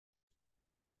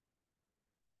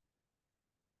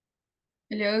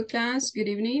Hello, class. Good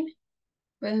evening.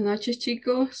 Buenas noches,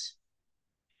 chicos.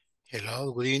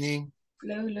 Hello, good evening.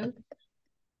 Hello, hello.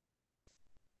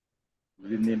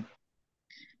 Good evening.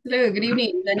 Hello, good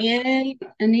evening. Daniel,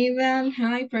 Aníbal,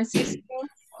 hi, Francisco,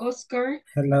 Oscar.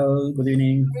 Hello, good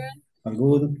evening. All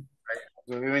good.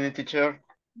 Good evening, teacher.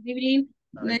 Good evening.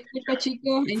 Me disculpa,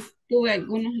 chicos, tuve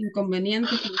algunos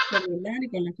inconvenientes con el celular y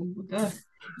con la computadora,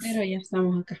 pero ya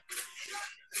estamos acá.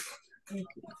 Okay.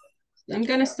 So I'm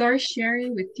gonna start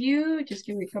sharing with you. Just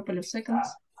give me a couple of seconds.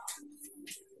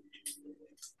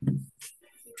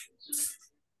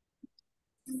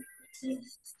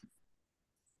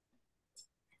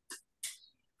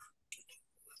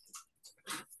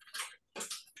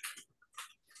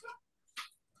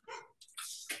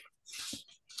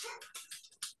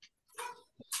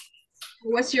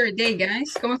 What's your day,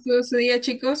 guys? ¿Cómo estuvo su día,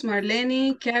 chicos?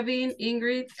 Marlene, Kevin,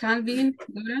 Ingrid, Calvin,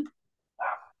 Dora.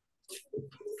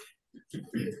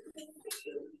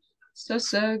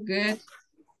 So good.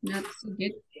 Not so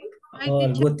good. Hi,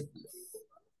 All teacher. good.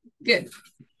 Good.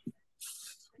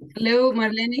 Hello,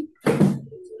 Marlene.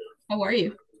 How are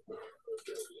you?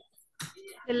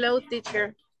 Hello,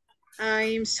 teacher.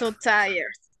 I'm so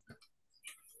tired.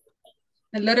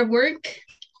 A lot of work?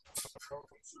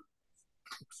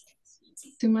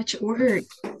 Too much work.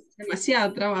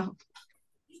 Demasiado trabajo.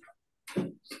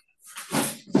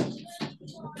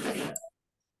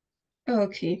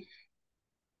 Okay.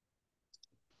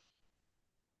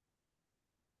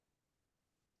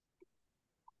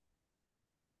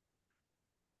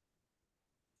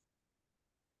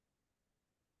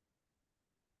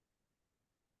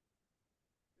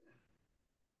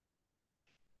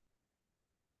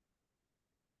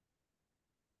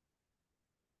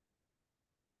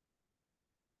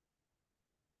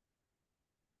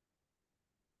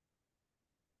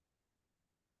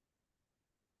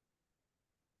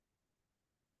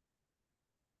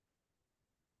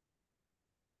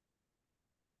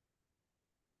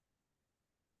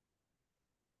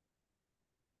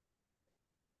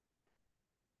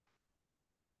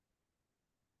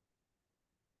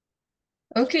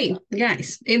 Okay,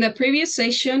 guys, in the previous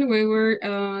session, we were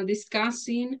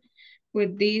discussing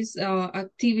with this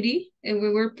activity and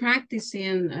we were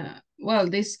practicing, well,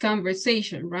 this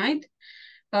conversation, right?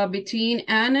 Between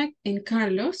Anna and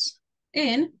Carlos.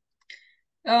 And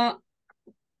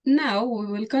now we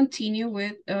will continue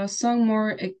with some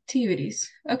more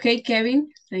activities. Okay, Kevin,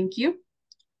 thank you.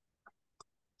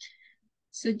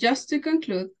 So just to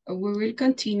conclude, we will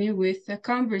continue with the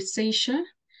conversation.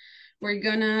 We're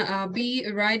gonna be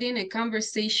writing a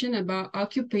conversation about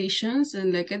occupations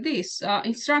and look at this.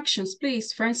 Instructions,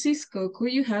 please. Francisco,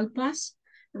 could you help us?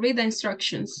 Read the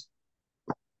instructions.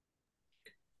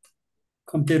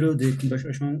 Complete the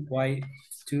conversation by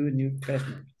two new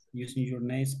classmates using your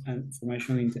names and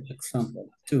information in the example.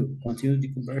 2. Continue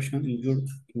the conversion in your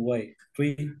way.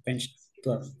 3. Page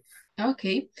 12.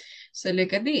 Okay, so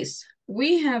look at this.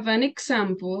 We have an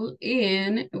example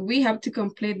and we have to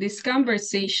complete this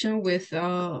conversation with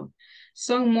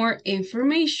some more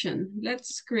information.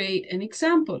 Let's create an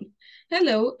example.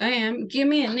 Hello, I am, give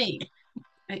me a name.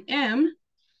 I am,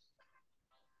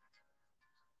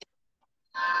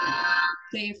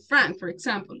 say Frank, for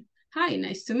example. Hi,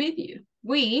 nice to meet you.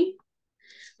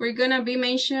 We're gonna be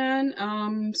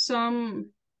mentioning some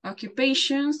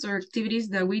occupations or activities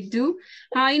that we do.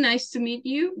 Hi, nice to meet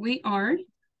you. We are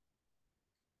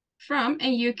from,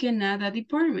 and you can add a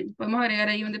department. Podemos agregar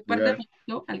ahí un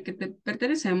departamento al que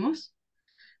pertenecemos.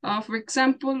 For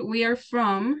example, we are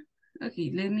from,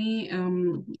 okay, let me,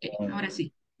 ahora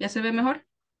sí, ¿ya se ve mejor?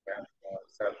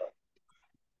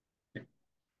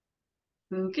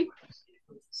 Okay,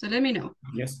 so let me know.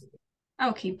 Yes.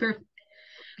 Okay, perfect.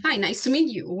 Hi, nice to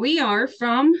meet you. We are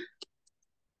from,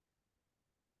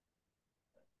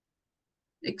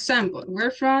 example, we're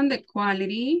from the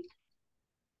quality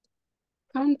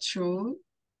control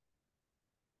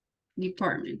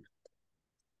department.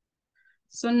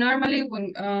 So normally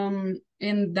when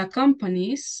in the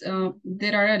companies,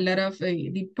 there are a lot of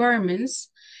departments,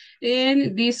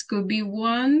 and this could be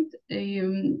one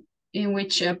in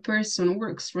which a person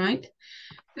works, right?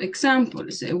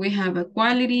 Examples, we have a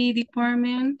quality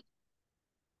department,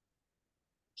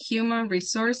 human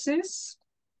resources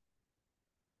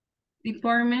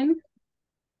department,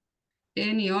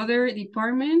 any other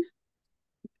department,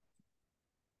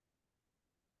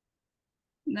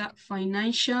 the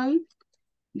financial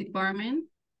department.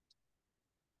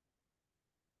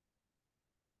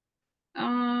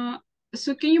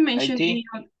 So can you mention IT?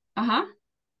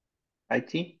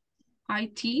 IT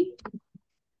IT?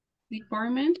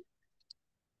 department?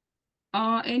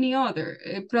 Any other?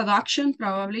 Production,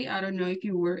 probably. I don't know if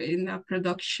you were in the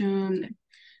production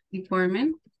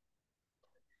department.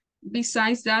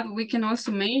 Besides that, we can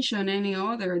also mention any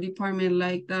other department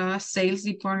like the sales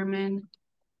department.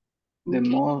 The Okay.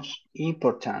 most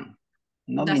important.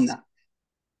 That's, Nomina.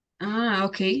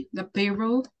 okay. The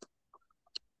payroll.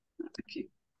 Okay.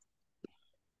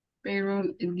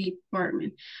 Payroll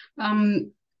department.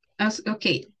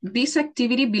 Okay, this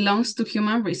activity belongs to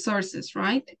human resources,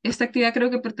 right? Esta actividad creo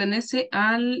que pertenece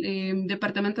al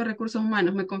Departamento de Recursos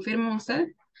Humanos. ¿Me confirman ustedes?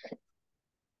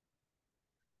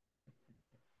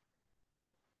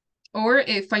 Or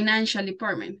a financial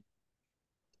department.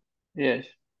 Yes.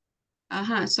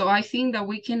 So I think that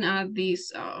we can add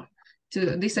this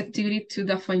to this activity to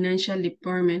the financial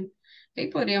department.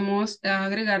 Okay, podríamos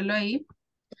agregarlo ahí.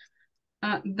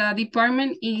 The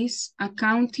department is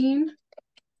accounting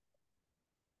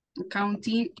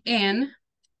and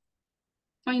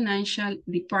financial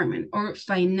department or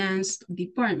finance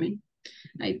department.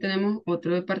 Ahí tenemos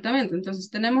otro departamento. Entonces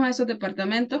tenemos esos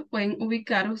departamentos. Pueden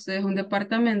ubicar ustedes un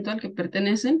departamento al que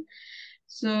pertenecen.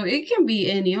 So it can be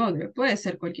any other. Puede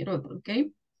ser cualquier otro, okay?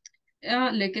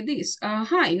 Look at this.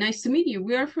 Hi, nice to meet you.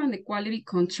 We are from the quality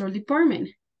control department.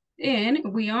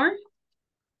 And we are,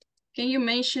 can you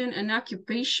mention an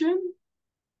occupation?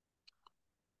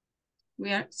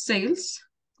 We are sales.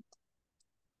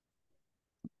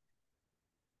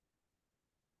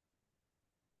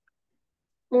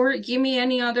 Or give me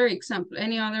any other example,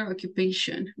 any other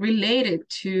occupation related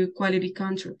to quality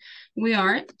control. We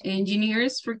are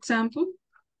engineers, for example.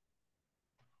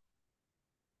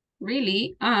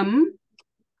 Really,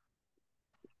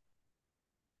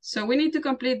 so we need to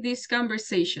complete this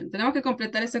conversation. Tenemos que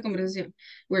completar esta conversación.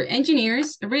 We're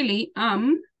engineers, really,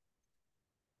 and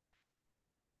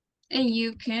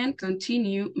you can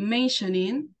continue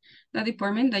mentioning the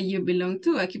department that you belong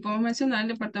to. Aquí podemos mencionar el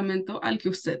departamento al que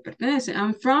usted pertenece.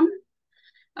 I'm from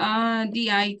the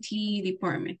IT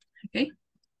department, okay?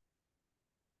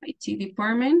 IT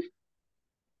department.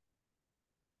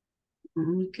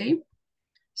 Okay.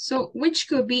 So which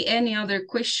could be any other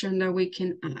question that we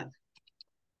can add?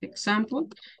 Example,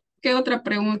 ¿qué otra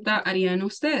pregunta harían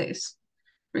ustedes?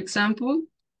 For example,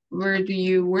 where do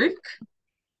you work?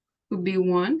 Could be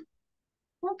one.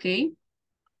 Okay.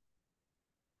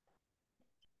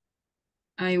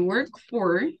 I work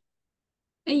for,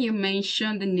 and you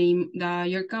mentioned the name,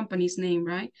 your company's name,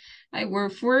 right? I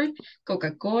work for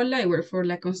Coca-Cola, I work for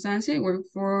La Constancia, I work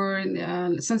for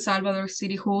San Salvador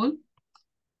City Hall.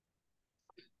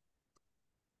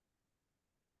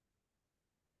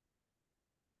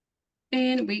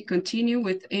 And we continue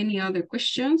with any other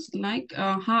questions like,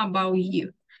 how about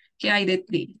you? ¿Qué hay de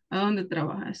ti? ¿A dónde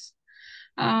trabajas?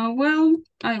 Well,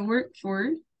 I work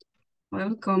for,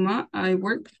 well, comma, I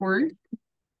work for,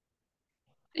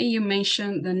 and you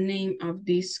mentioned the name of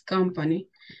this company.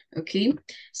 Okay,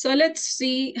 so let's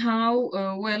see how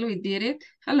well we did it.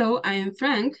 Hello, I am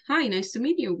Frank. Hi, nice to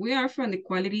meet you. We are from the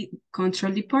quality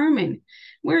control department.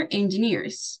 We're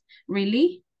engineers.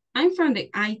 Really? I'm from the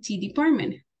IT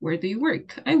department. Where do you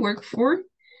work? I work for.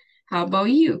 How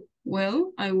about you?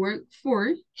 Well, I work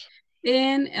for.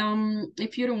 And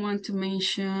if you don't want to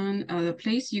mention the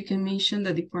place, you can mention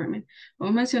the department.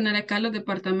 Vamos a mencionar acá los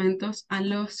departamentos a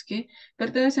los que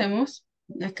pertenecemos.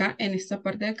 Acá, en esta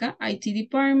parte de acá, IT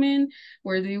department,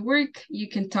 where do you work? You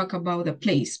can talk about the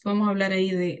place. Vamos a hablar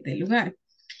ahí de lugar.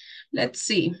 Let's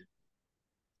see.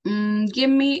 Give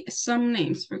me some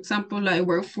names. For example, I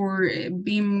work for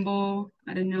Bimbo,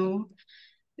 I don't know,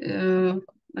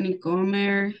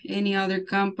 Unicomer, any other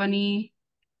company.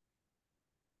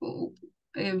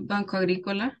 Banco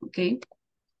Agrícola, okay.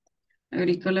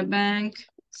 Agricola Bank.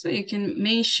 So you can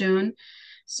mention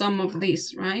some of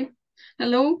these, right?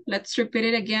 Hello, let's repeat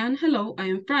it again. Hello, I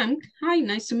am Frank. Hi,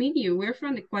 nice to meet you. We're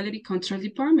from the Quality Control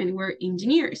Department. We're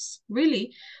engineers.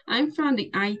 Really? I'm from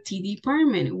the IT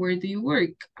department. Where do you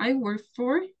work? I work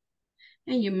for,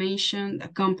 and you mentioned the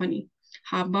company.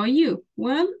 How about you?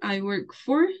 Well, I work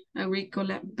for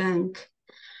Agricola Bank.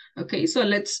 Okay, so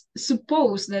let's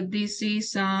suppose that this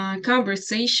is a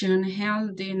conversation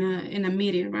held in a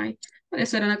meeting, right? Puede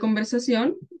ser una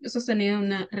conversación sostenida en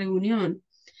una reunión.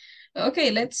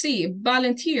 Okay, let's see.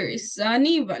 Volunteers.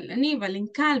 Aníbal,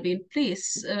 and Calvin,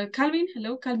 please. Calvin,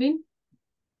 hello, Calvin.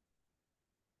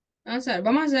 Vamos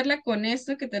a hacerla con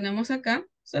esto que tenemos acá.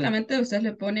 Solamente ustedes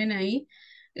le ponen ahí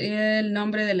el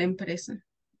nombre de la empresa.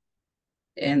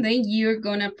 And then you're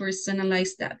gonna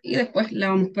personalize that. Y después la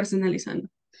vamos personalizando.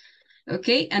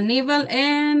 Okay, Aníbal,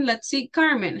 and let's see,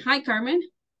 Carmen. Hi, Carmen.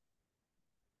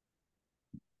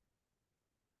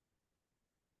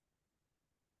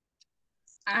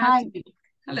 Hi.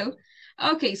 Hello.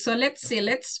 Okay, so let's see.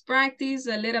 Let's practice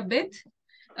a little bit.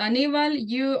 Aníbal,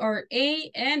 you are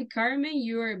A, and Carmen,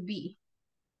 you are B.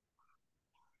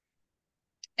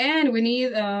 And we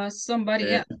need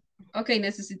somebody else. Ok,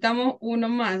 necesitamos uno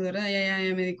más, ¿verdad? Ya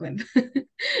me di cuenta.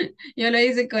 Yo lo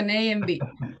hice con A and B.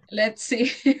 Let's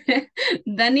see.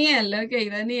 Daniel, okay,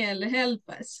 Daniel, help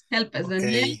us. Help us, Daniel.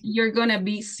 Okay. You're gonna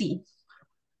be C.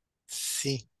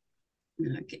 Sí.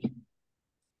 Okay.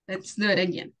 Let's do it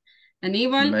again.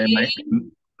 Aníbal, Me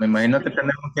imagino que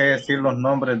tenemos que decir los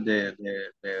nombres de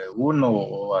uno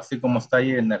o así como está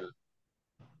ahí en la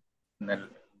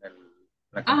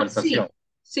conversación. sí.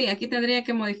 Sí, aquí tendría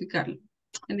que modificarlo.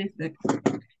 En este.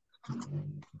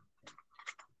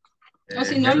 O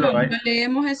si no, lo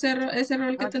leemos ese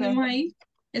rol que tenemos ahí,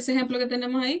 ese ejemplo que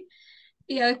tenemos ahí,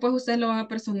 y ya después ustedes lo van a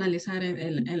personalizar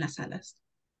en las salas.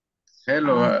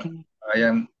 Hello, I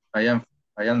am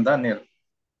Daniel.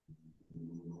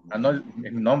 No,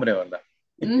 es mi nombre, ¿verdad?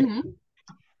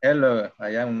 Hello,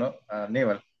 I am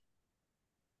Aníbal.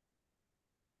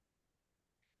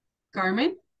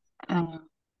 Carmen. No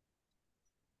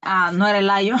era el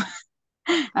ayo.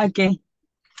 Ok.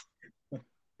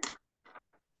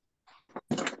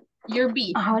 You're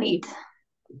B. Ahorita.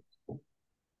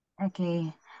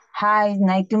 Okay. Hi,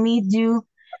 nice to meet you.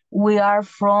 We are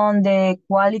from the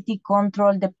Quality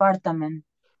Control Department.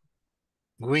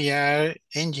 We are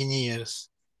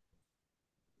engineers.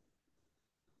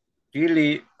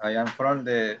 Really, I am from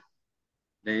the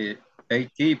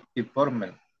IT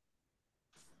department.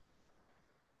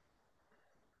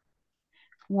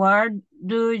 Where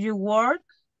do you work?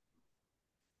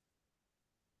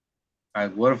 I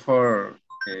work for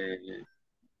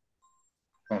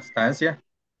Constancia.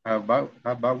 How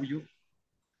about you?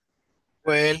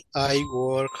 Well, I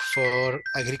work for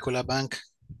Agricola Bank.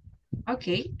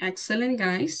 Okay, excellent,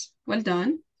 guys. Well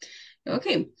done.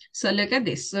 Okay, so look at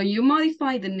this. So you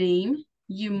modify the name,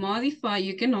 you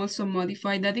can also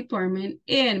modify the department,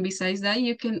 and besides that,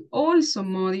 you can also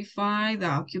modify the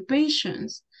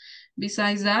occupations.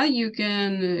 Besides that, you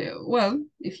can, well,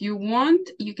 if you want,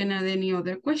 you can add any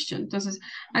other question. Entonces,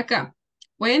 acá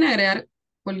pueden agregar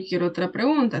cualquier otra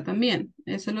pregunta también.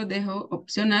 Eso lo dejo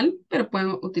opcional, pero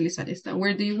pueden utilizar esta.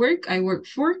 Where do you work? I work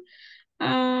for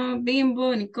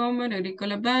Bimbo, Nicomer,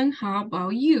 Agricola Bank. How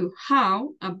about you?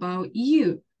 How about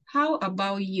you? How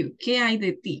about you? ¿Qué hay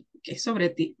de ti? Okay, sobre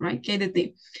ti, right? ¿Qué hay de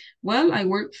ti? Well, I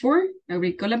work for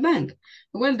Agricola Bank.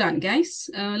 Well done, guys.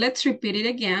 Let's repeat it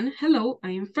again. Hello,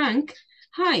 I am Frank.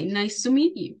 Hi, nice to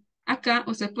meet you. Acá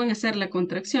ustedes pueden hacer la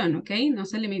contracción, ¿ok? No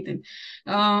se limiten.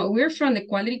 We're from the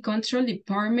Quality Control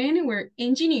Department. We're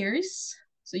engineers.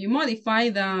 So you modify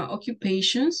the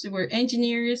occupations. We're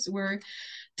engineers. We're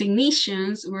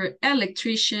technicians. We're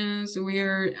electricians.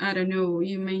 We're, I don't know,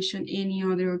 you mentioned any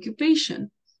other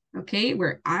occupation. Okay,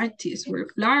 we're artists. We're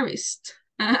florists.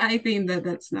 I think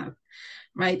that's not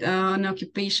right. An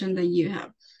occupation that you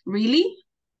have. Really?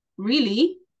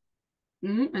 Really?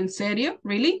 ¿En serio?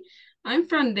 Really? I'm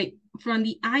from the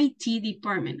IT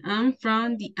department. I'm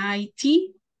from the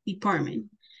IT department.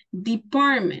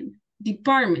 Department.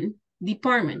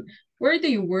 Where do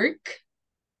you work?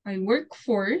 I work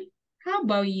for. How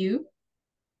about you?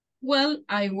 Well,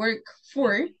 I work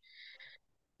for.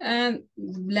 And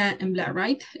blah and blah,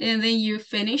 right? And then you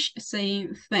finish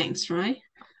saying thanks, right?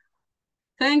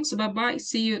 Thanks, bye-bye,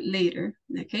 see you later.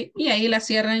 Okay, y ahí la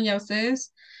cierran ya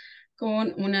ustedes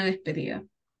con una despedida.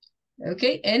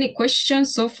 Okay, any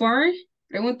questions so far?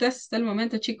 Preguntas hasta el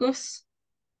momento, chicos.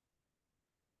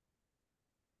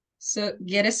 So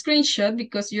get a screenshot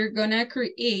because you're gonna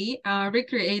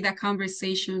recreate a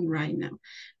conversation right now.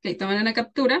 Okay, tomen una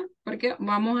captura porque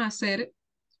vamos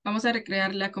a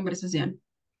recrear la conversación.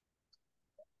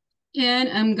 And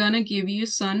I'm gonna give you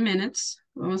some minutes.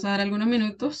 Vamos a dar algunos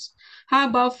minutos. How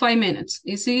about 5 minutes?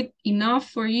 Is it enough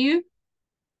for you?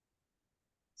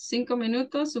 5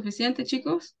 minutos, suficiente,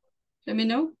 chicos? Let me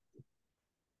know.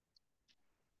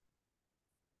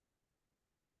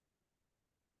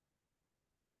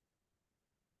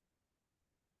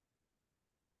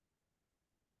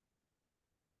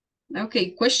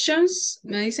 Okay, questions.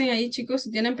 Me dicen ahí, chicos,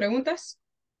 si tienen preguntas.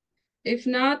 If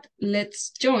not,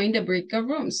 let's join the breakout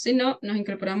rooms. Si no, nos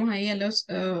incorporamos ahí a las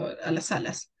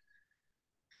salas.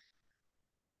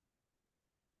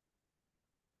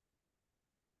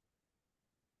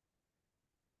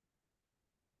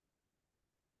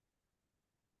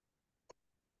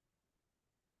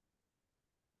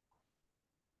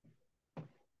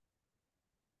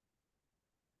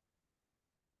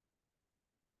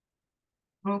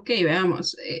 Ok,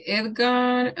 veamos.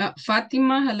 Edgar,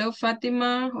 Fátima, hello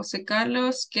Fátima, José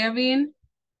Carlos, Kevin.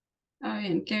 Ah,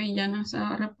 bien, Kevin ya nos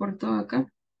reportó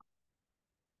acá.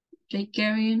 Ok,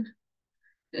 Kevin.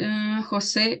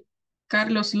 José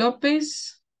Carlos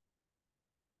López.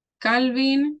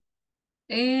 Calvin.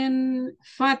 En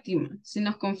Fátima. Si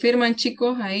nos confirman,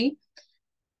 chicos, ahí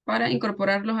para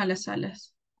incorporarlos a las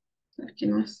salas. A ver,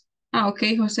 ¿quién más? Ah, ok,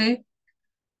 José.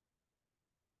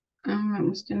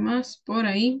 Vamos, ¿quién más? Por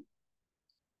ahí.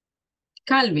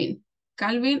 Calvin.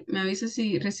 Calvin, me avisa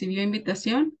si recibió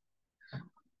invitación.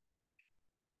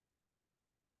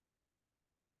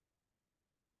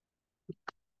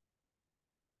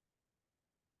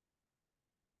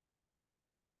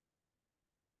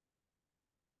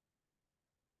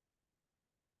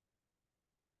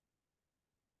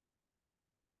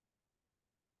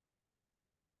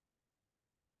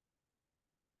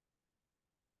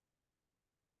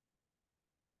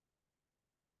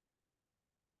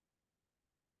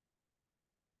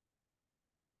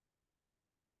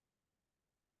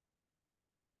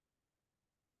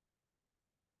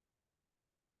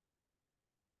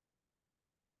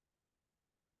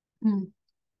 Mm.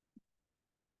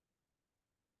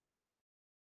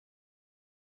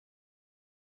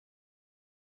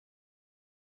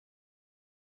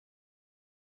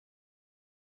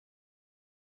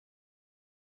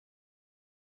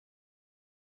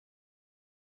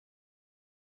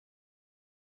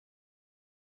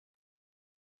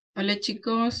 Hola,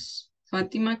 chicos.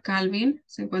 Fátima, Calvin,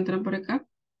 ¿se encuentran por acá?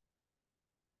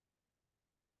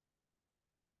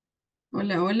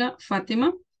 Hola, hola.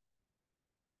 Fátima.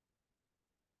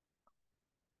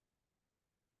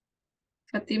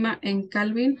 Fátima en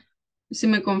Calvin. Si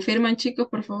me confirman, chicos,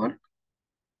 por favor.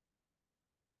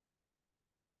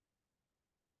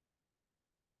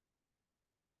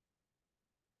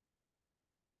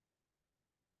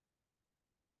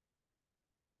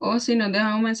 O si nos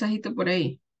dejan un mensajito por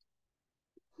ahí.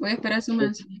 Voy a esperar su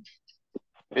mensaje.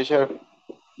 Teacher,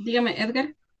 Dígame,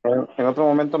 Edgar. en otro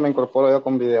momento me incorporo ya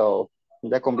con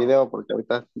video, porque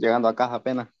ahorita llegando a casa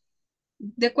apenas.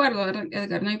 De acuerdo,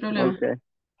 Edgar, no hay problema.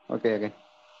 Ok, ok. De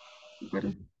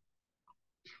acuerdo.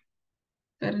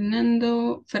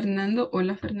 Fernando,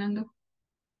 hola, Fernando.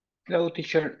 Hello,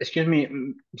 teacher. Excuse me.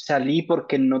 Salí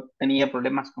porque no tenía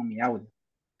problemas con mi audio.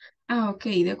 Ah, ok,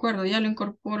 de acuerdo, ya lo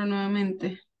incorporo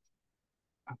nuevamente.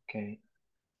 Ok.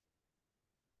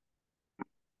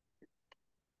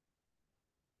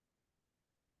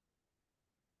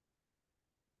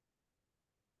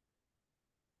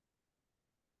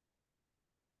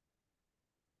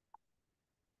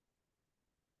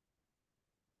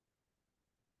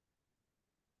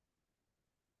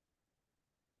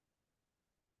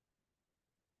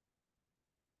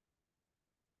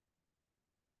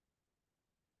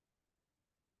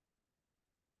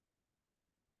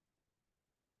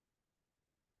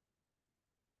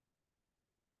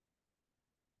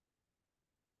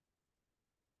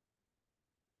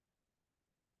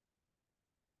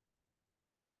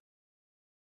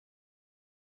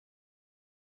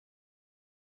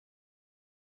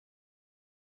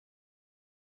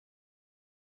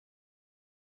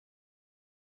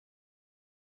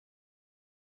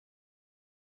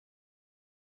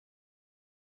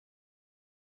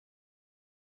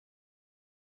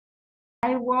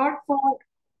 I work for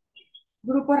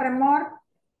Grupo Remor.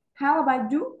 How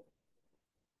about you?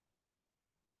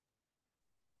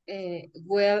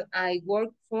 Well, I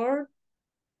work for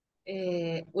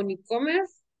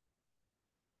Unicommerce.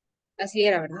 Así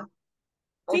era, ¿verdad?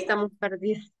 ¿O Sí. estamos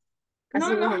perdidos?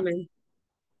 Así No, más o no. menos.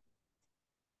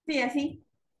 Sí, así.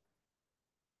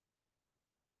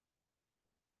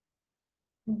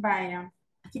 Vaya.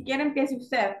 Si quiere, empiece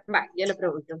usted. Va, yo le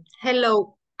pregunto.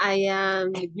 Hello, I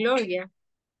am Gloria.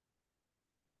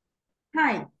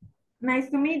 Hi, nice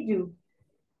to meet you.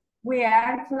 We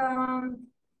are from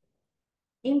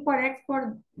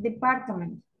Import-Export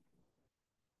Department.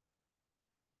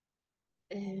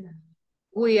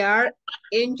 We are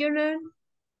engineer.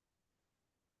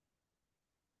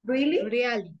 Really?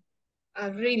 Really.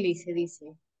 Really se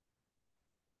dice.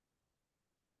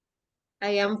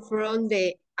 I am from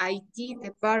the IT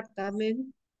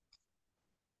department.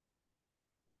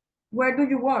 Where do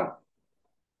you work?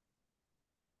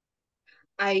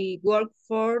 I work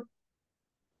for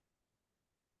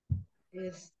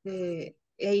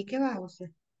 ¿ahí qué va,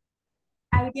 José?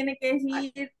 Ahí tiene que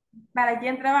decir para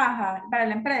quién trabaja, para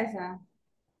la empresa.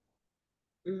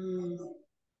 Mm,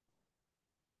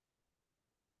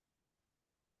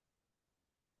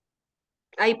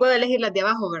 ahí puedo elegir las de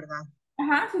abajo, ¿verdad?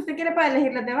 Ajá, si usted quiere puede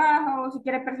elegir las de abajo, o si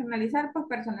quiere personalizar, pues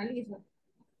personaliza.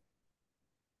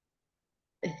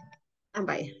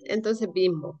 Vaya, entonces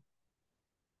Bimbo.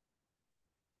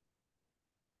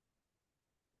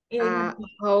 Eh,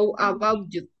 How about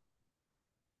you?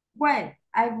 well,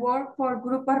 I work for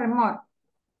Grupo Remote.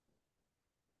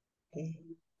 Okay.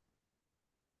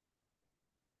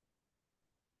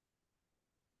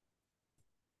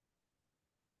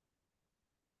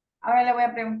 Ahora le voy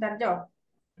a preguntar yo.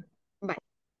 Bye.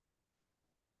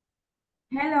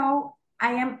 Hello,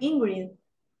 I am Ingrid.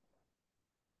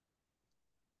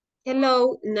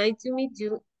 Hello, nice to meet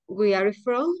you. We are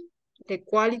from the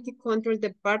Quality Control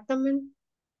Department.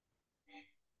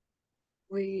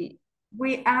 We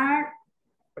are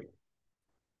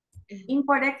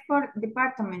Import-Export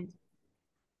Department.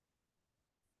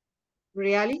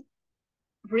 Really?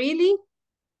 Really?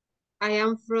 I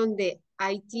am from the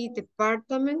IT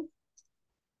department.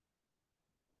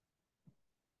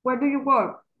 Where do you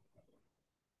work?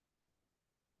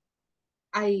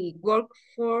 I work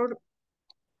for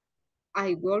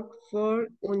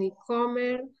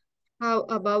Unicommerce. How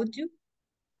about you?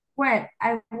 Well,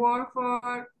 I work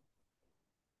for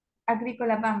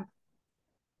Agricola Bank.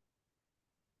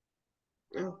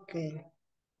 Okay.